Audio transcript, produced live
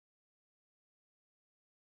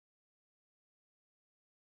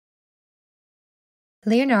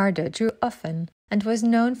Leonardo drew often and was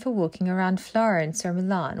known for walking around Florence or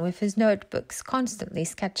Milan with his notebooks constantly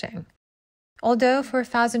sketching. Although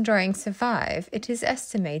 4,000 drawings survive, it is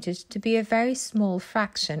estimated to be a very small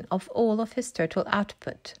fraction of all of his total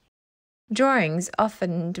output. Drawings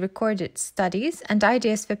often recorded studies and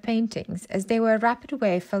ideas for paintings, as they were a rapid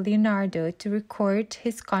way for Leonardo to record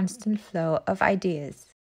his constant flow of ideas.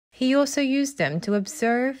 He also used them to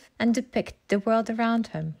observe and depict the world around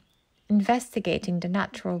him, investigating the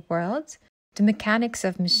natural world, the mechanics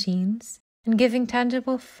of machines, and giving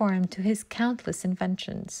tangible form to his countless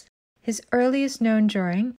inventions. His earliest known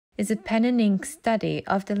drawing is a pen and ink study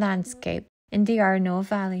of the landscape in the Arno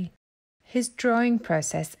Valley. His drawing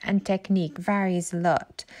process and technique varies a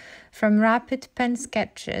lot, from rapid pen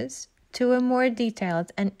sketches to a more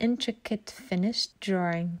detailed and intricate finished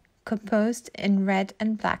drawing composed in red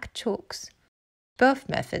and black chalks. Both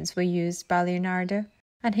methods were used by Leonardo,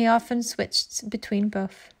 and he often switched between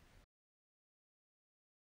both.